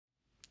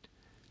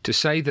To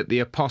say that the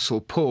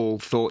Apostle Paul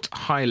thought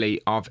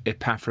highly of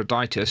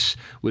Epaphroditus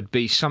would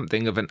be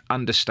something of an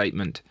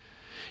understatement.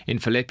 In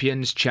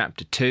Philippians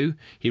chapter 2,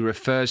 he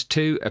refers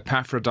to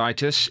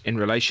Epaphroditus in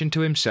relation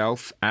to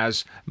himself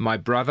as my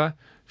brother,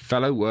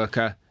 fellow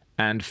worker,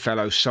 and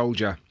fellow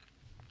soldier.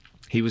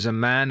 He was a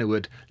man who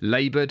had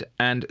laboured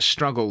and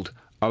struggled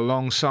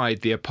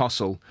alongside the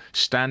apostle,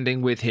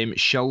 standing with him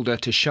shoulder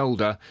to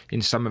shoulder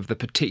in some of the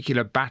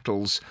particular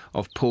battles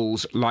of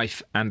Paul's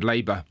life and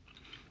labour.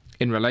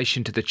 In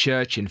relation to the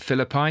church in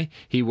Philippi,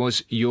 he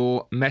was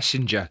your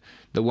messenger,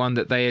 the one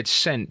that they had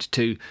sent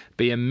to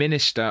be a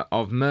minister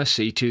of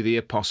mercy to the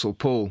Apostle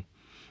Paul.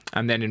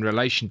 And then in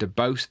relation to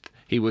both,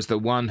 he was the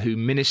one who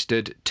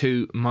ministered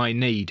to my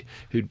need,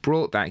 who'd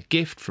brought that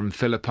gift from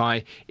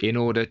Philippi in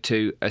order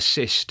to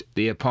assist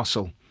the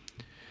apostle.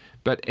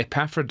 But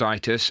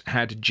Epaphroditus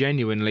had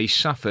genuinely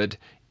suffered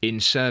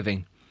in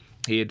serving.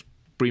 He had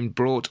been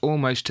brought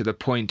almost to the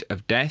point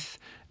of death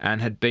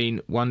and had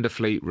been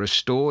wonderfully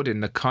restored in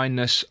the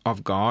kindness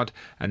of God,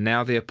 and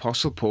now the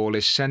Apostle Paul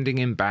is sending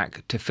him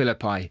back to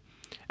Philippi.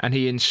 And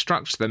he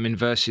instructs them in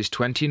verses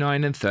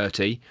 29 and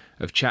 30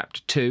 of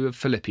chapter 2 of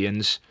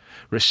Philippians,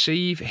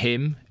 "Receive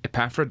him,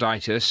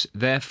 Epaphroditus,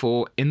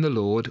 therefore in the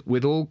Lord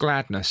with all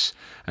gladness,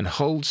 and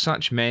hold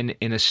such men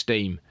in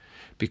esteem,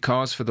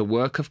 because for the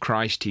work of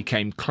Christ he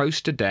came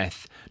close to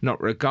death,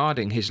 not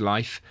regarding his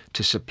life,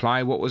 to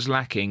supply what was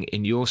lacking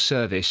in your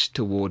service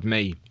toward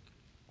me."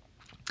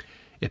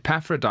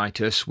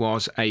 Epaphroditus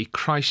was a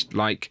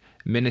Christ-like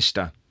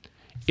minister.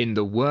 In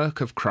the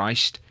work of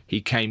Christ, he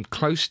came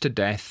close to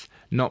death,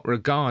 not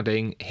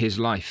regarding his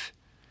life.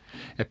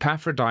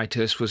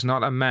 Epaphroditus was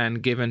not a man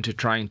given to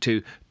trying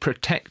to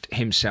protect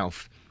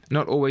himself,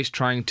 not always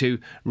trying to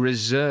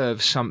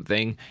reserve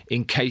something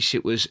in case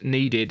it was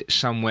needed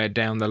somewhere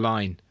down the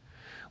line.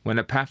 When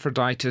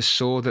Epaphroditus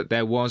saw that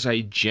there was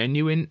a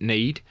genuine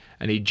need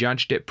and he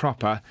judged it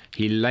proper,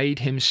 he laid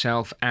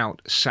himself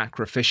out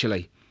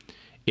sacrificially.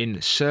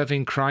 In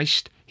serving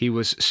Christ, he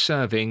was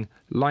serving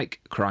like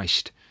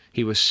Christ.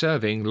 He was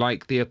serving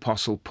like the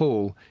Apostle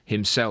Paul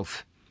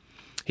himself.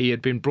 He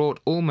had been brought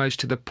almost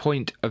to the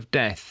point of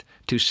death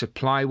to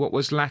supply what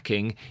was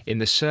lacking in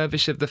the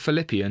service of the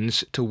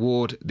Philippians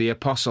toward the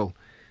apostle.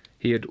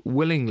 He had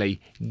willingly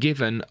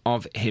given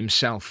of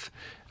himself.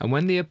 And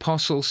when the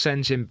apostle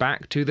sends him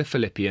back to the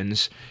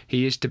Philippians,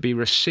 he is to be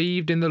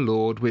received in the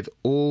Lord with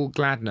all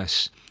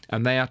gladness,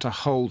 and they are to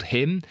hold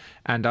him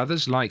and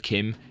others like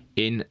him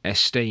in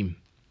esteem.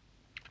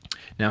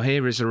 Now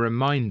here is a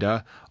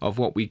reminder of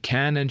what we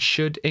can and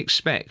should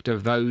expect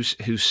of those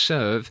who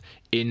serve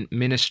in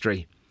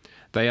ministry.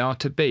 They are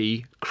to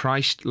be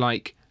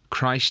Christ-like,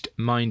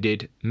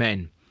 Christ-minded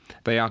men.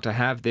 They are to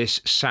have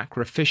this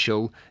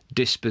sacrificial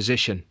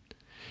disposition.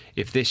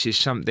 If this is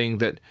something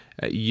that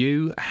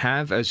you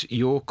have as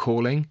your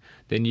calling,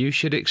 then you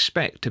should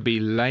expect to be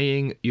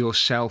laying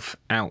yourself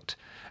out.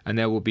 And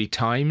there will be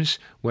times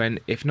when,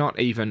 if not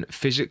even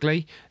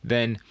physically,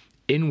 then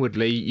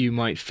inwardly you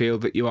might feel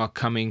that you are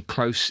coming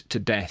close to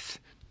death.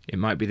 It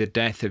might be the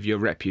death of your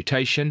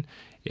reputation.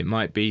 It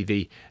might be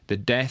the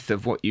death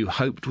of what you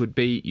hoped would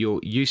be your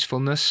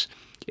usefulness.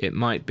 It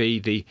might be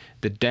the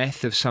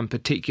death of some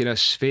particular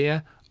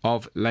sphere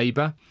of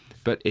labour.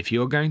 But if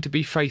you're going to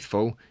be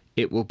faithful,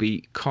 it will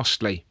be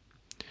costly.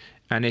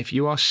 And if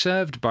you are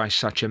served by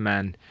such a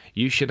man,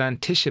 you should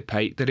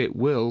anticipate that it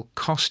will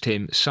cost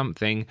him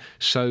something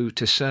so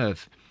to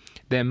serve.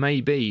 There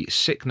may be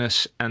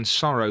sickness and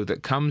sorrow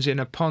that comes in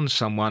upon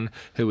someone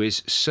who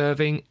is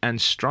serving and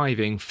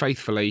striving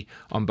faithfully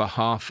on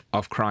behalf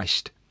of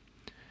Christ.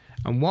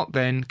 And what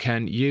then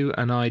can you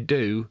and I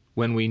do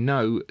when we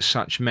know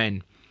such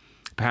men?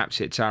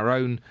 Perhaps it's our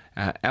own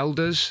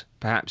elders,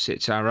 perhaps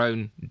it's our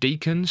own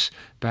deacons,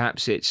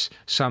 perhaps it's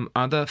some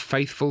other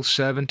faithful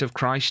servant of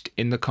Christ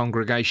in the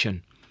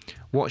congregation.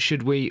 What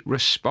should we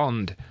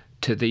respond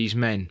to these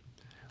men?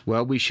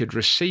 Well, we should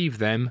receive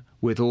them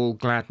with all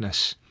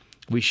gladness.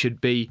 We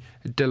should be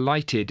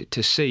delighted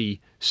to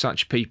see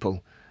such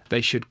people.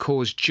 They should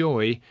cause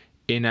joy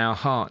in our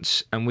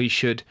hearts, and we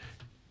should,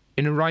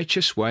 in a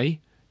righteous way,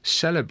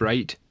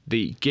 celebrate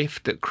the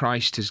gift that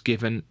Christ has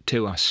given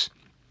to us.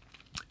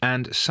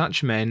 And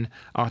such men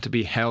are to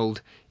be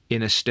held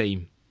in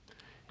esteem.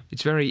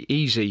 It's very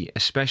easy,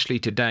 especially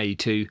today,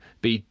 to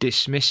be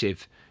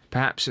dismissive,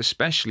 perhaps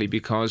especially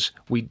because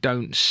we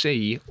don't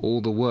see all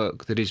the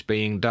work that is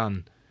being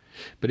done.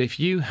 But if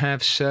you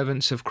have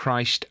servants of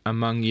Christ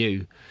among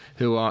you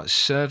who are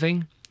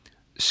serving,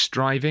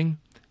 striving,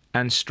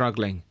 and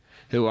struggling,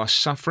 who are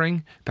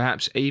suffering,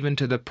 perhaps even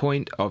to the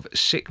point of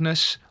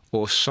sickness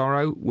or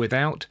sorrow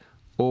without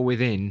or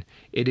within,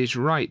 it is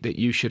right that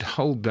you should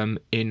hold them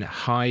in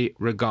high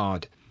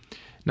regard.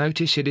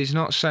 Notice it is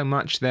not so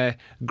much their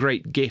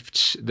great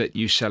gifts that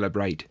you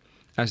celebrate,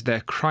 as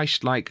their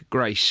Christ-like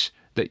grace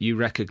that you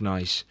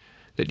recognize,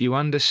 that you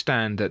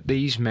understand that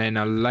these men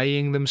are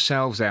laying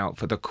themselves out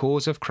for the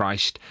cause of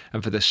Christ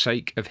and for the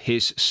sake of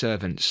his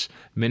servants,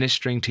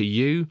 ministering to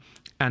you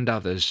and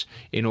others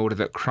in order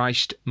that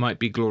Christ might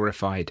be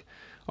glorified.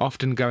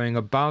 often going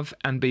above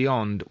and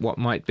beyond what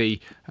might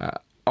be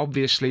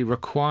obviously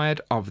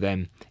required of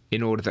them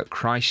in order that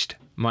Christ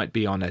might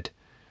be honoured.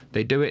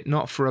 They do it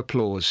not for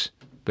applause,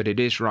 but it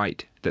is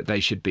right that they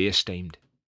should be esteemed.